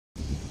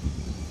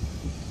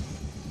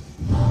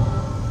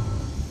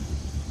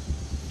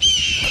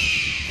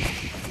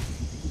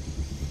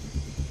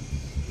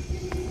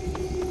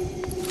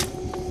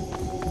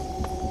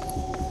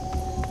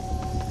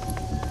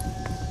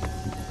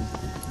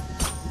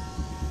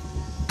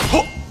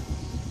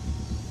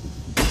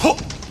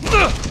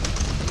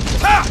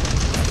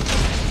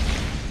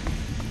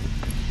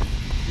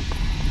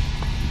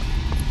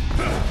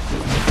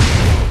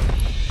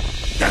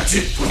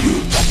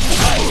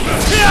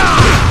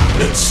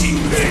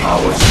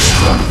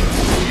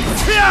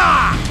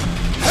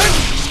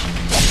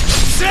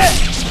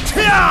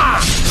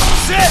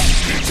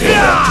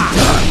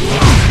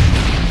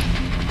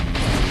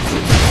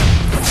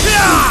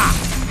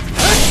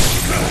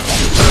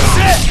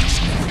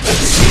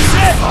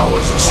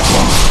Powers are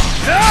strong.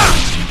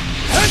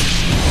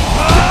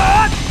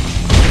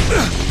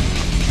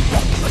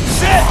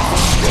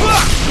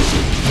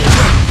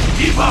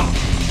 Keep up!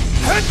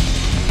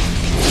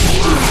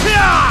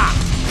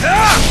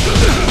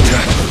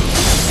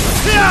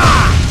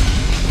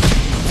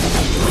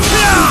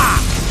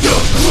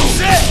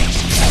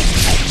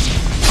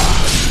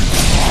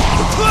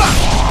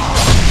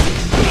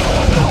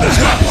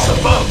 It's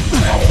above!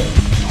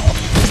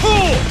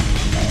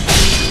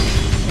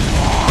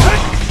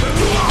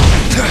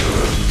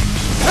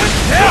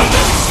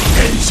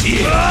 Ends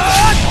here!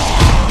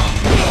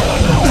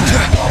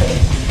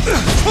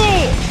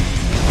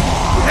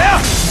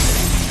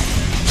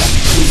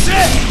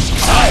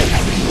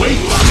 I've been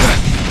waiting!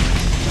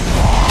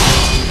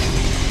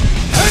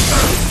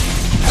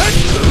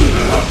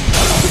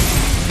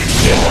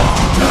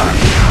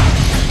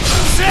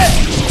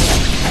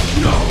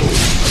 No!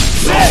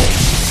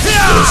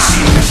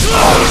 This is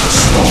our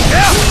storm!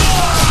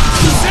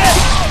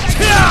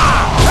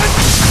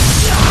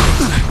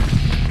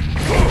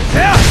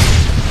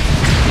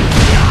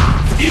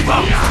 Keep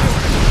up!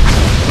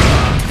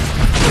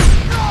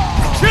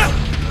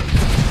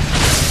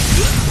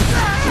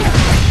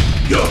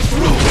 You're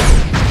through!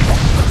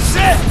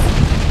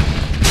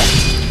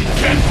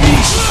 Can't be!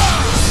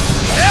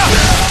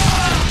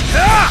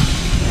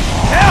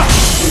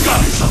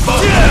 God is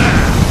above!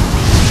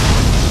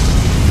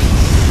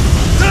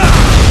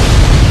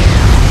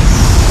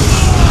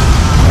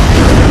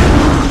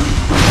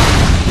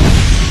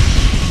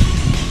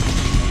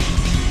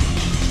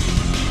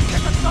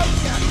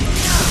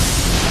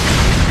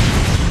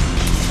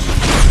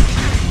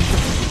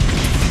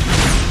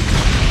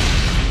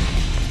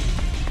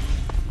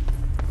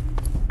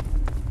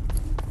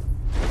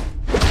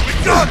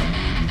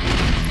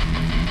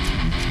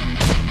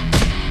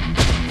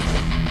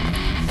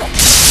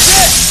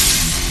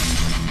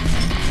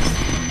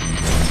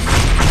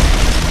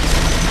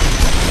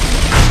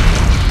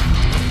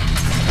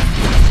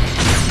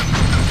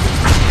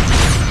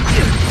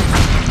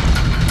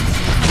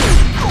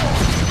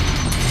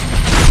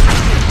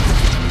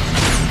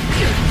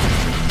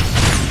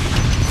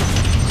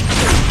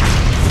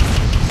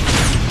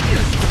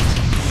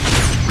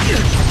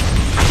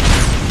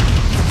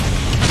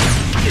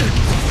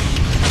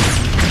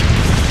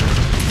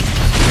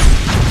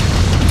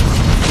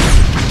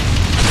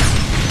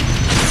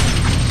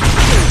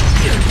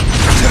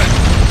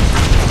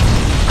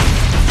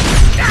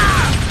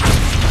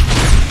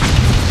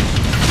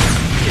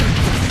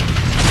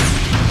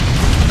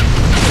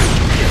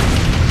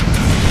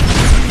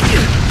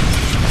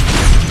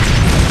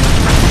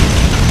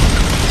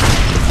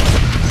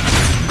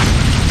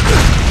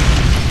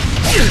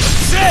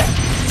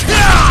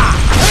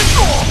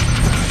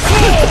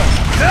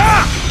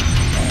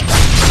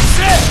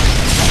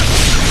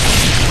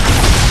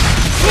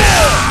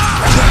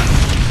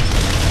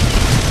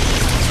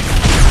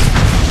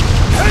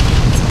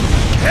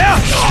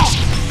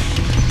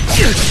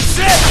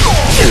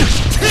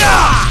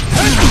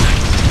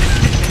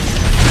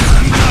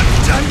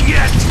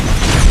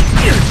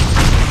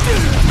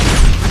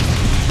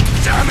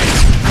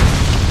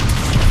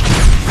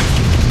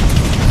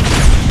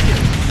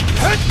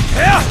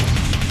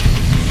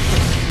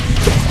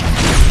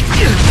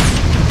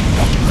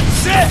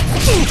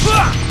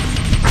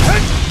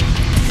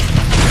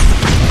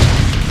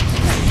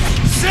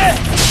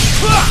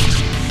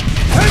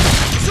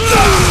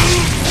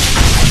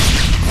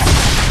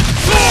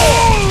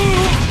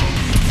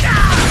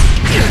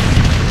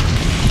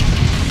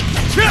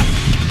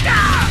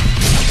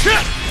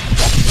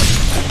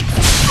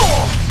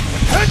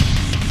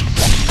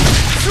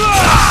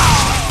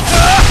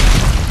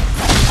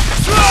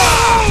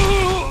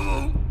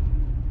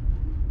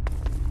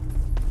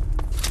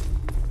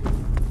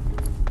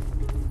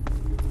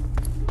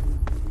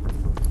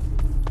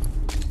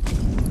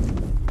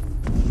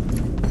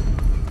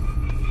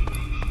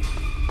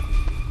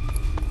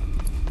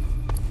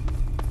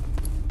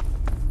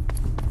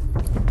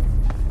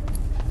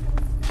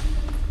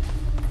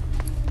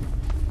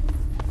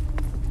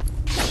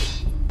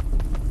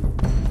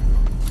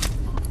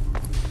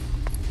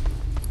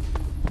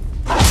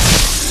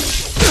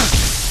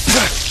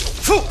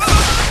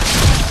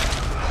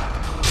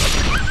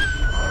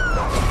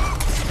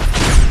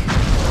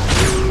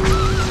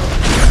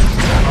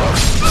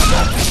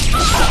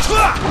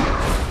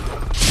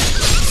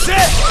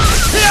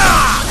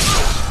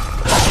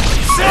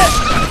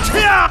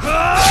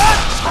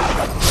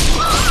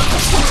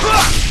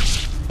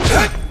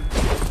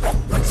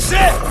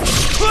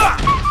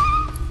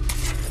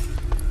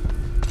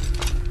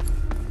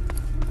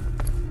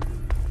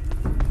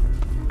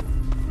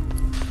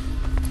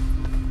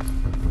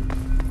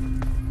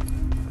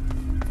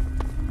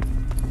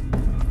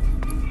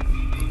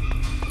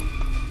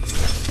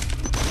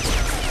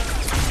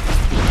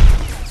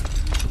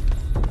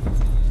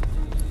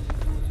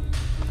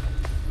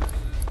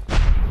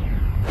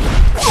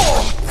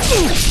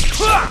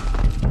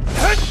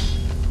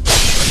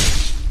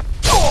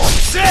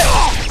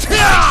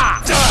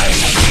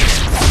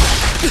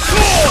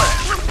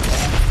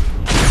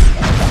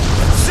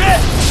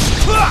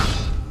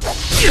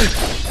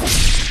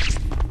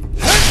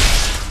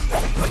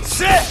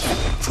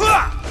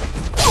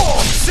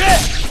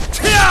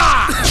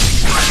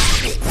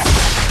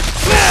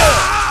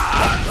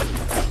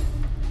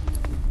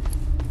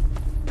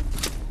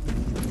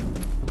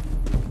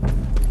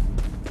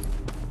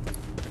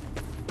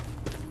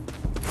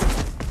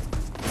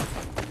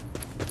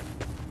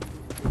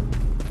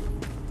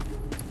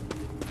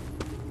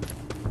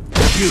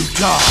 You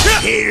die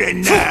here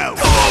and now!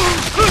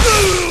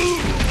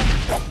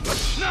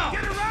 Now!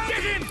 Get around!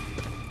 Get in!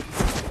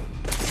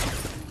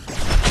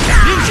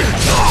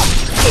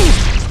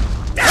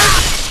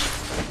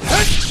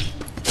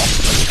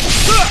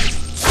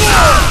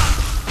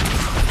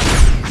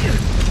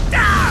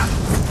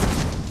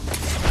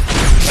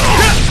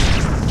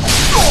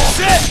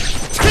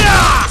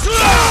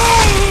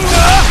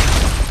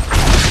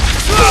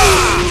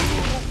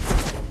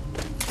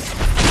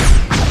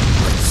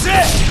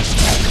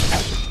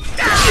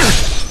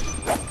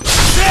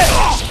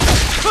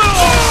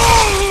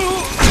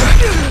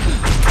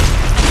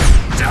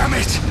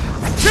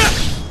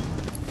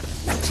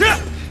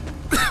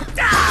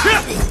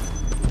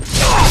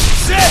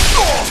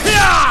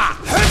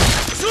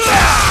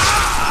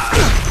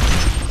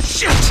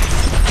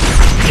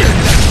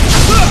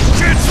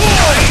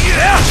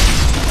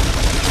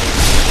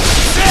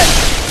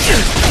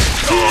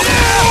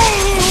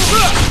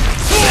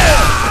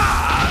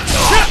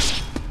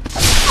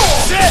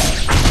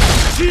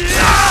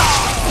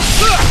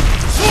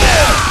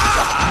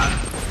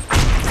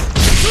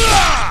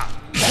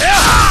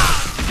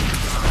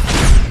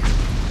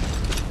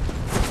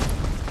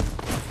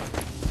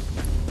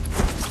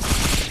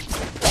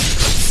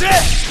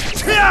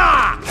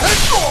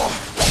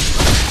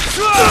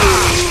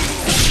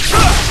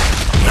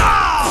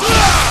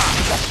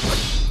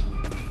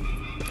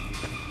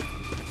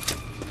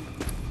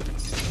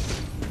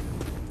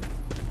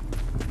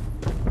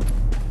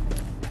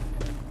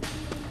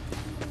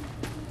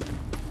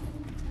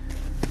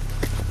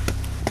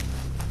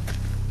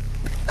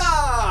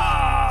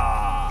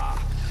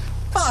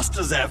 Fast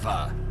as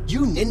ever.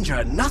 You ninja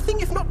are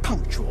nothing if not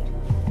punctual.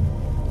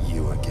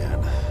 You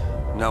again.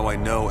 Now I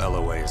know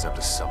LOA is up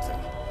to something.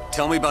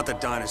 Tell me about the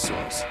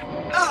dinosaurs.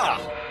 Ah!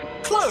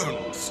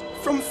 Clones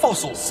from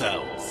fossil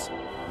cells.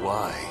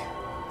 Why?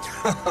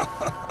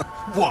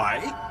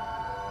 Why?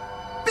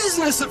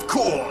 Business, of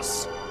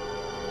course!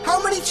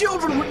 How many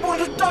children would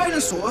want a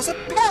dinosaur as a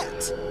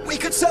pet? We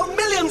could sell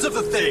millions of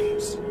the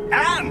things!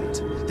 And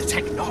the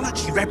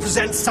technology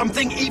represents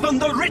something even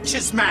the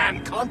richest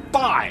man can't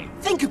buy.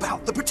 Think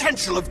about the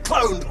potential of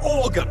cloned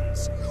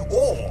organs,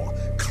 or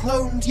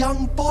cloned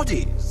young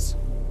bodies.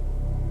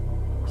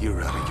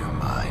 You're out of your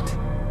mind.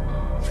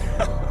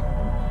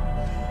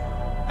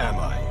 Am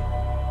I?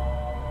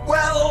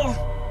 Well,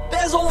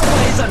 there's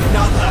always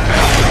another.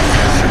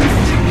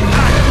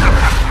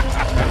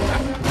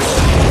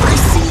 I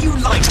see you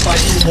like my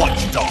little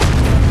watchdog.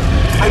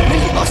 I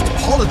really must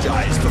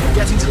apologize for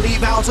forgetting to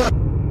leave out a...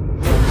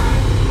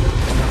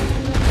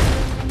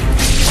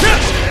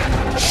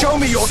 Show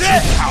me your true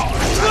power!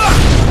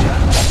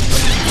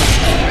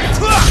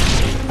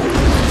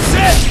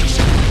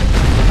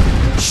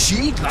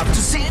 She'd love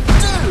to see it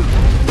too!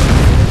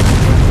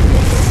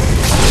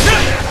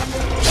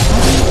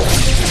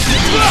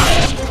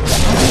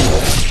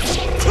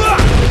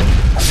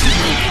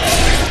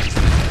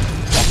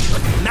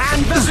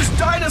 Man versus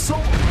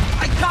dinosaur!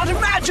 I can't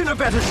imagine a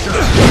better show!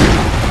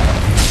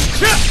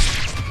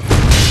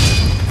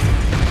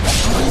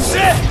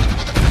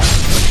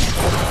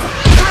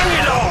 Bring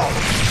it on!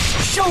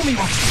 Show me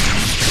what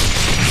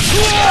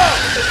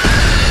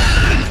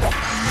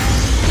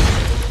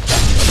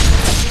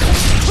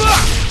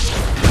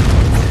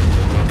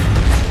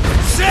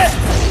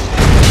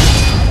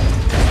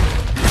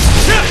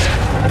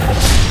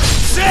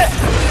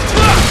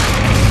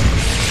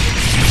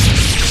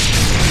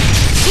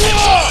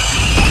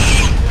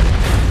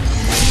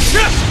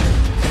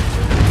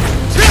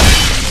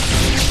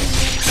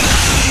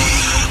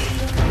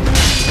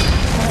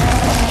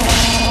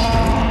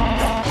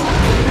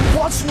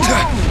What's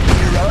wrong,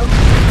 hero?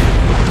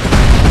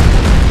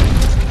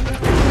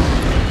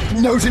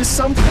 Notice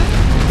something?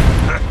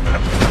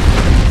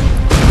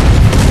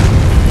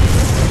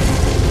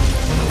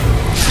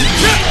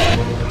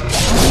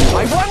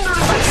 I wonder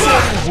if that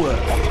sword will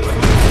work.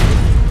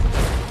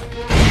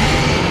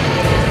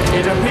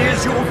 It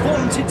appears your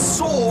vaunted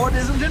sword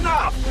isn't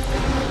enough.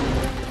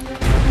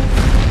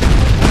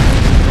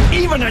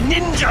 Even a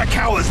ninja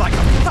cowers like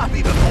a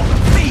puppy before the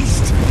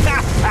beast.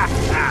 Ha ha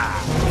ha!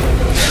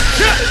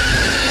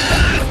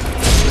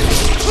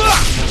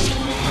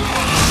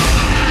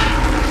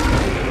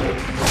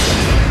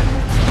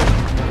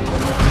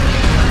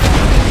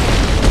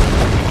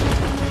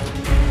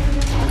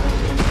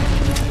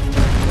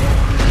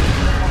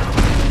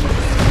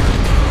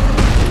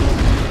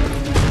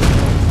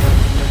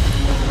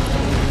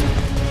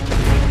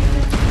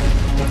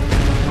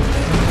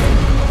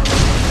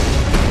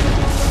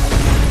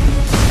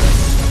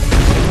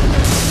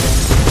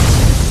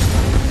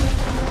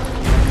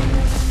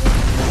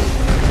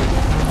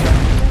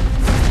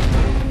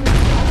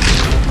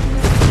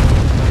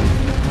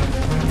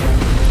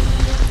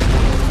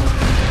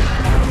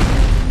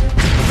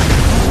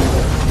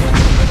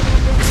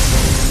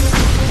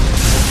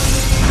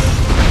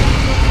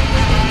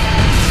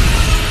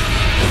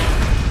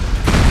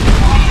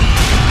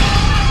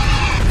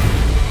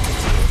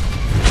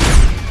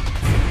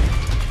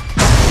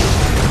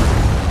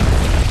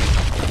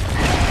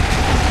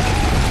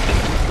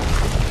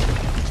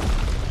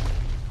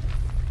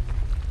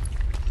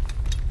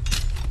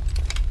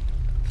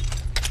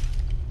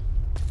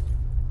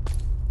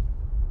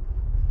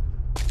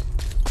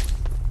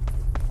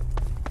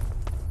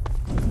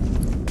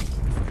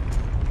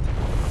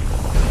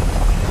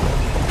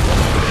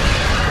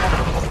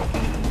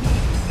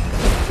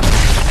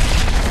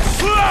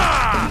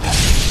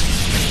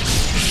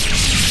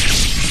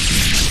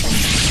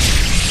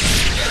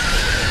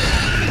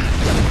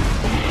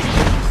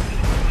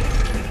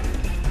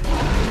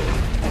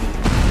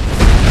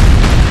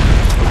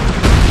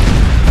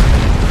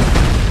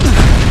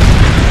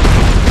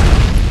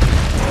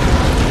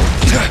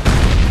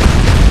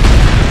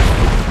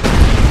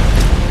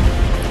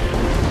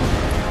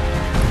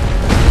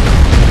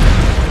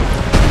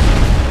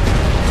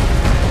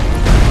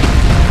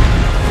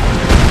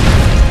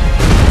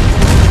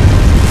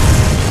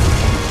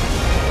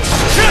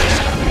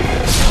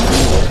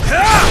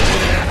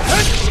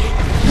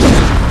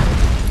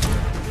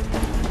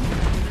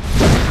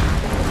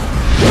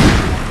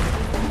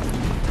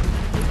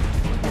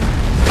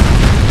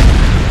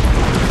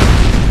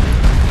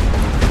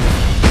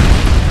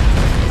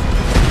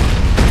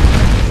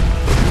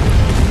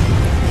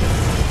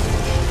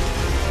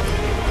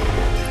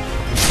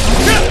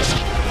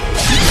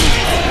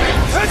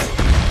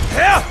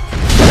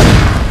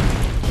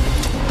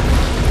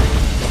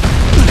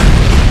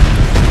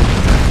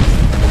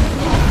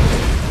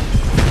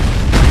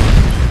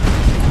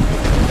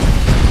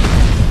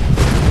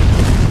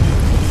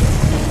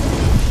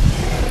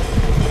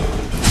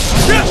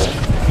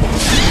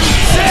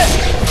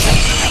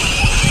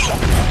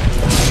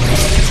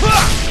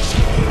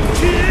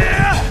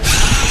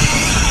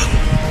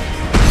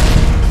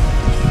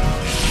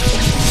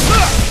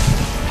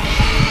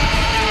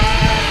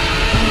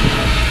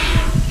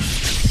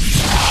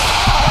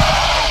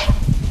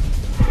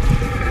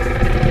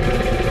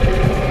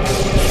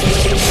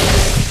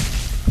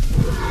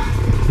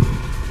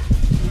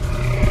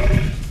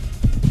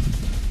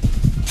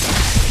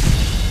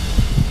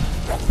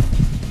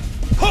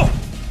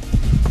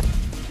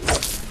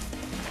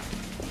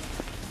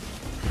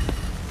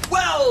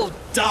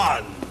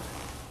 done.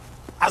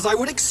 As I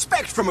would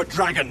expect from a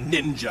dragon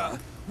ninja,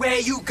 where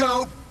you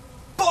go,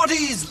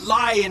 bodies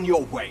lie in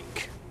your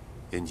wake.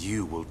 And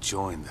you will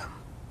join them.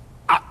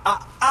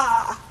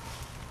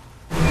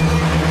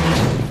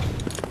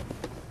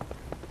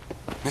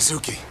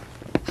 Mizuki.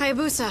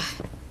 Hayabusa,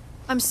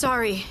 I'm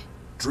sorry.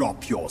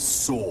 Drop your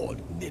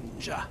sword,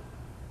 ninja.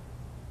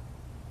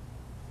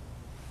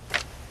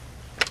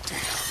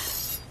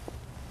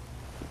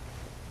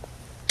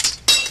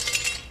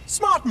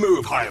 Smart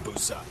move,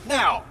 Hayabusa.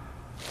 Now.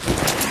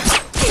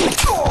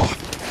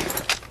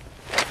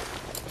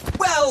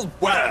 Well,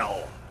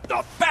 well.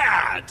 Not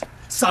bad.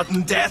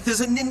 Sudden death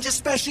is a ninja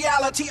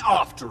speciality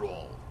after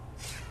all.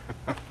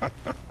 Are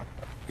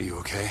you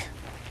okay?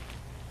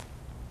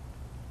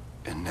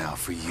 And now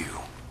for you.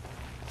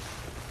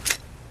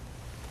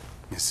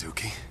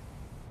 Mizuki.